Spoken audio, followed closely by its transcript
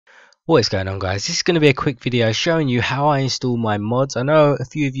What is going on, guys? This is going to be a quick video showing you how I install my mods. I know a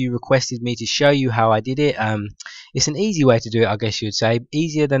few of you requested me to show you how I did it. It's an easy way to do it, I guess you would say.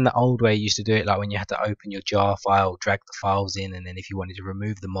 Easier than the old way you used to do it, like when you had to open your jar file, drag the files in, and then if you wanted to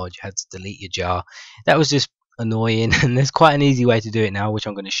remove the mod you had to delete your jar. That was just annoying, and there's quite an easy way to do it now, which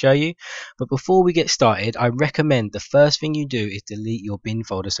I'm going to show you. But before we get started, I recommend the first thing you do is delete your bin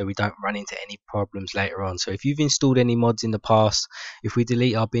folder so we don't run into any problems later on. So if you've installed any mods in the past, if we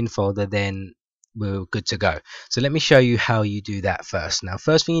delete our bin folder, then we're good to go. So let me show you how you do that first. Now,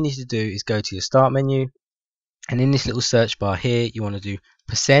 first thing you need to do is go to your start menu, and in this little search bar here you want to do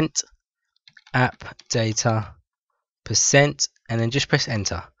 %app data %, and then just press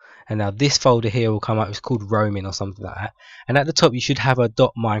enter. And now this folder here will come up. It's called roaming or something like that, and at the top you should have a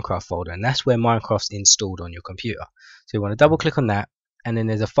 .minecraft folder, and that's where Minecraft's installed on your computer. So you want to double click on that, and then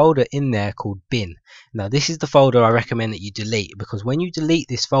there's a folder in there called bin. Now this is the folder I recommend that you delete, because when you delete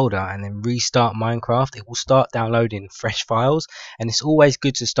this folder and then restart Minecraft, it will start downloading fresh files, and it's always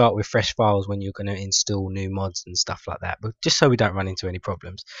good to start with fresh files when you're going to install new mods and stuff like that, but just so we don't run into any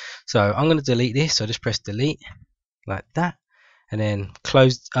problems. So I'm going to delete this, so just press delete like that, and then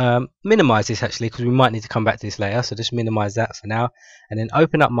close, minimize this actually, because we might need to come back to this later, so just minimize that for now, and then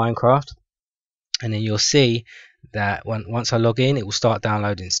open up Minecraft, and then you'll see that once I log in, it will start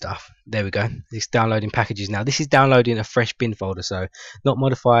downloading stuff. There we go, it's downloading packages now. This is downloading a fresh bin folder, so not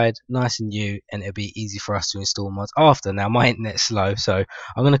modified, nice and new, and it'll be easy for us to install mods after. Now my internet's slow, so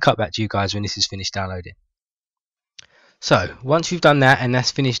I'm going to cut back to you guys when this is finished downloading. So once you've done that and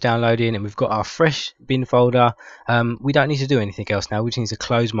that's finished downloading and we've got our fresh bin folder, we don't need to do anything else now. We just need to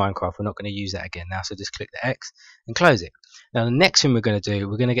close Minecraft. We're not going to use that again now, so just click the X and close it. Now the next thing we're going to do,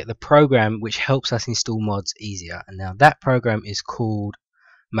 we're going to get the program which helps us install mods easier, and now that program is called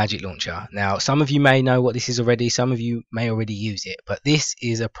Magic Launcher. Now some of you may know what this is already, some of you may already use it, but this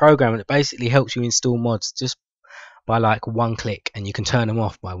is a program that basically helps you install mods just by like one click, and you can turn them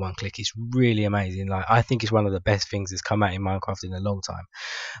off by one click. It's really amazing. Like, I think it's one of the best things that's come out in Minecraft in a long time.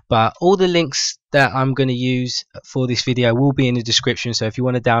 But all the links that I'm going to use for this video will be in the description, so if you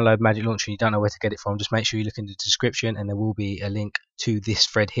want to download Magic Launcher and you don't know where to get it from, just make sure you look in the description, and there will be a link to this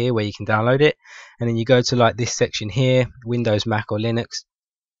thread here where you can download it. And then you go to like this section here, Windows, Mac or Linux,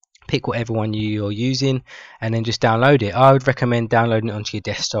 pick whatever one you're using, and then just download it. I would recommend downloading it onto your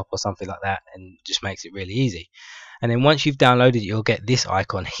desktop or something like that, and it just makes it really easy. And then once you've downloaded it, you'll get this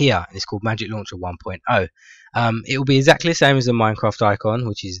icon here, and it's called Magic Launcher 1.0. It will be exactly the same as the Minecraft icon,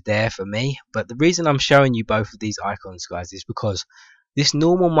 which is there for me, but the reason I'm showing you both of these icons, guys, is because this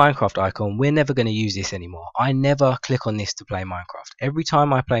normal Minecraft icon, we're never going to use this anymore. I never click on this to play Minecraft. Every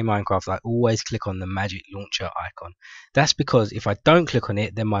time I play Minecraft, I always click on the Magic Launcher icon. That's because if I don't click on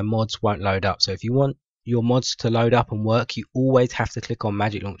it, then my mods won't load up. So if you want your mods to load up and work, you always have to click on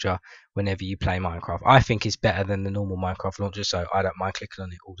Magic Launcher whenever you play Minecraft. I think it's better than the normal Minecraft launcher, so I don't mind clicking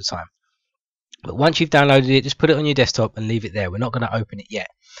on it all the time. But once you've downloaded it, just put it on your desktop and leave it there. We're not going to open it yet.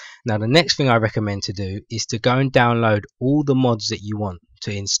 Now the next thing I recommend to do is to go and download all the mods that you want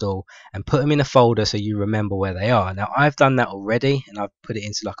to install and put them in a folder so you remember where they are. Now I've done that already, and I've put it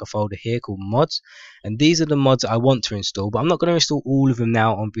into like a folder here called mods, and these are the mods I want to install, but I'm not going to install all of them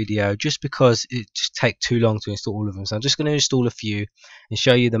now on video just because it just takes too long to install all of them. So I'm just going to install a few and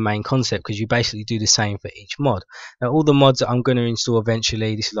show you the main concept, because you basically do the same for each mod. Now all the mods that I'm going to install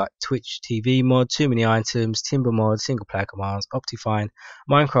eventually, this is like Twitch TV mod, Too Many Items, Timber mod, Single Player Commands, Optifine,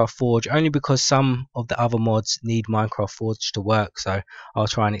 Minecraft Forge, only because some of the other mods need Minecraft Forge to work, so I'll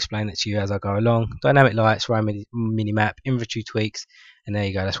try and explain it to you as I go along. Dynamic lights, roam minimap, inventory tweaks, and there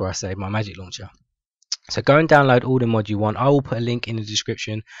you go, that's where I save my Magic Launcher. So go and download all the mods you want. I will put a link in the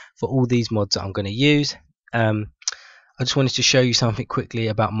description for all these mods that I'm going to use. I just wanted to show you something quickly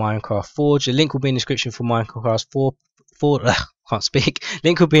about Minecraft Forge. The link will be in the description for Minecraft can't speak.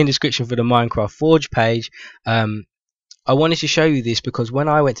 Link will be in the description for the Minecraft Forge page. I wanted to show you this because when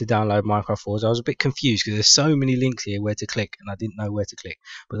I went to download Minecraft Forge, I was a bit confused because there's so many links here where to click, and I didn't know where to click.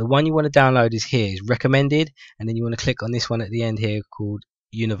 But the one you want to download is here, is recommended, and then you want to click on this one at the end here called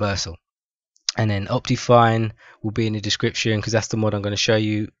Universal. And then Optifine will be in the description because that's the mod I'm going to show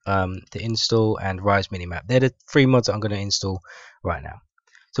you to install, and Rise Minimap. They're the three mods that I'm going to install right now.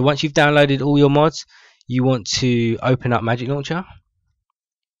 So once you've downloaded all your mods, you want to open up Magic Launcher,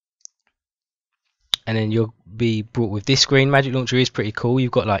 and then you'll be brought with this screen. Magic Launcher is pretty cool.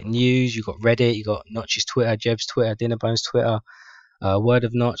 You've got like news, you've got Reddit, you've got Notch's Twitter, Jeb's Twitter, Dinnerbone's Twitter, Word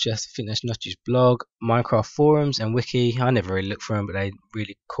of Notch, I think that's Notch's blog, Minecraft forums and wiki. I never really looked for them, but they're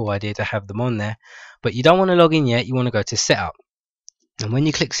really cool idea to have them on there. But you don't want to log in yet, you want to go to setup, and when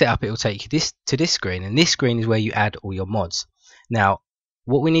you click setup, it will take you to this screen, and this screen is where you add all your mods. Now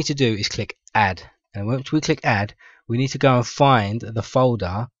what we need to do is click add, and once we click add, we need to go and find the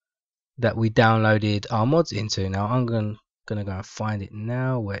folder that we downloaded our mods into. Now I'm gonna go and find it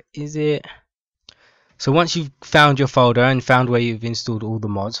now. Where is it? So once you've found your folder and found where you've installed all the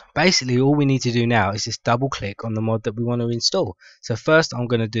mods, basically all we need to do now is just double click on the mod that we want to install. So first I'm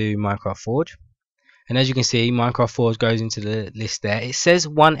going to do Minecraft Forge, and as you can see, Minecraft Forge goes into the list there. It says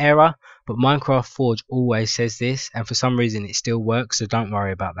one error, but Minecraft Forge always says this, and for some reason it still works, so don't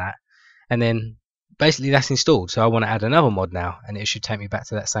worry about that. And then basically that's installed. So I want to add another mod now, and it should take me back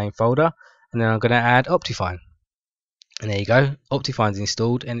to that same folder, and then I'm going to add Optifine. And there you go, Optifine's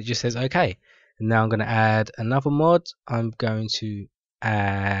installed, and it just says OK. And now I'm going to add another mod. I'm going to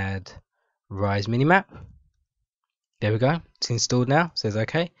add Rise Minimap. There we go, it's installed now, it says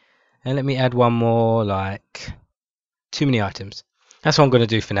OK. And let me add one more, like too many items. That's what I'm going to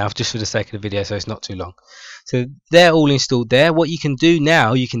do for now, just for the sake of the video, so it's not too long. So they're all installed there. What you can do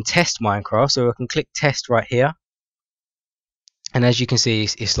now, you can test Minecraft. So I can click test right here, and as you can see,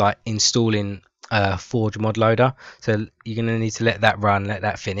 it's like installing Forge mod loader. So you're going to need to let that run, let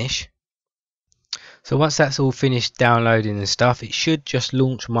that finish. So once that's all finished downloading and stuff, it should just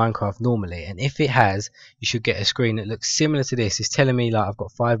launch Minecraft normally, and if it has, you should get a screen that looks similar to this. It's telling me like I've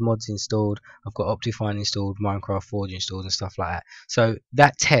got 5 mods installed, I've got Optifine installed, Minecraft Forge installed and stuff like that. So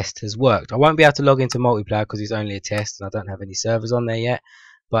that test has worked. I won't be able to log into multiplayer because it's only a test and I don't have any servers on there yet,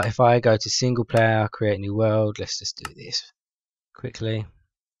 but if I go to single player, create new world, let's just do this quickly.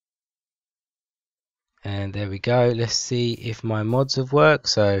 And there we go. Let's see if my mods have worked.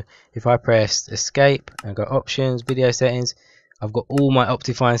 So if I press escape and go options, video settings, I've got all my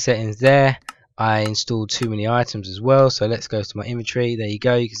Optifine settings there. I installed too many items as well, so let's go to my inventory. There you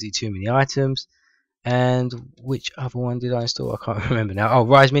go, you can see too many items. And which other one did I install? I can't remember now. Oh,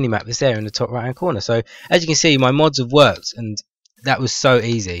 Rise Minimap is there in the top right hand corner. So as you can see, my mods have worked, and that was so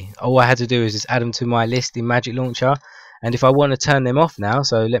easy. All I had to do is just add them to my list in Magic Launcher, and if I want to turn them off now,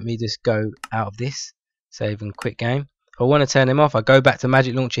 so let me just go out of this, save and quit game. If I want to turn them off, I go back to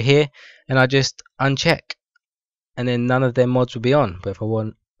Magic Launcher here and I just uncheck, and then none of their mods will be on. But if I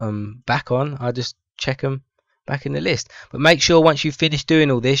want back on, I just check them back in the list. But make sure once you've finished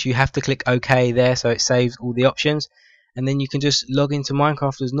doing all this, you have to click OK there so it saves all the options, and then you can just log into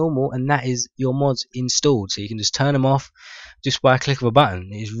Minecraft as normal, and that is your mods installed. So you can just turn them off just by a click of a button.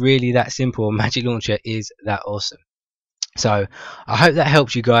 It's really that simple. Magic Launcher is that awesome. So I hope that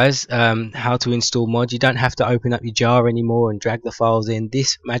helps you guys how to install mods. You don't have to open up your jar anymore and drag the files in.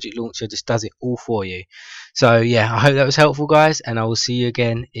 This Magic Launcher just does it all for you. So yeah, I hope that was helpful guys, and I will see you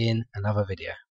again in another video.